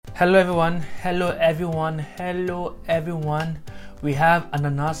Hello everyone, hello everyone, hello everyone. We have an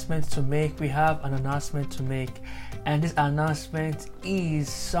announcement to make. And this announcement is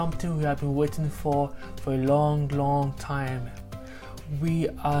something we have been waiting for a long time. We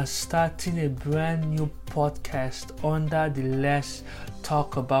are starting a brand new podcast under the Let's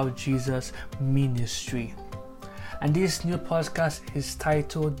Talk About Jesus ministry. And this new podcast is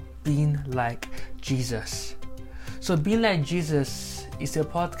titled Being Like Jesus. So Being Like Jesus is a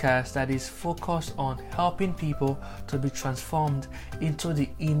podcast that is focused on helping people to be transformed into the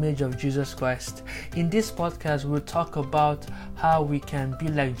image of Jesus Christ. In this podcast, we'll talk about how we can be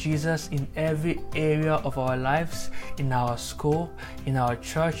like Jesus in every area of our lives, in our school, in our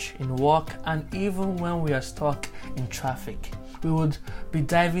church, in work, and even when we are stuck in traffic. We would be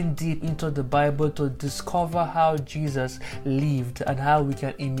diving deep into the Bible to discover how Jesus lived and how we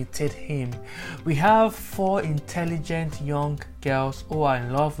can imitate him. We have 4 intelligent young girls who are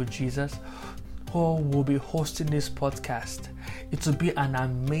in love with Jesus who will be hosting this podcast. It will be an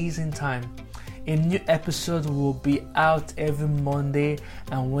amazing time. A new episode will be out every Monday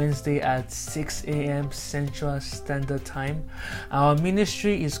and Wednesday at 6 a.m. Central Standard Time. Our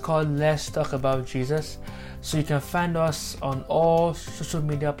ministry is called Let's Talk About Jesus. So you can find us on all social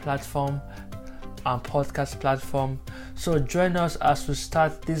media platforms and podcast platform. So join us as we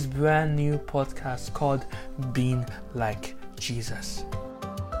start this brand new podcast called Being Like Jesus.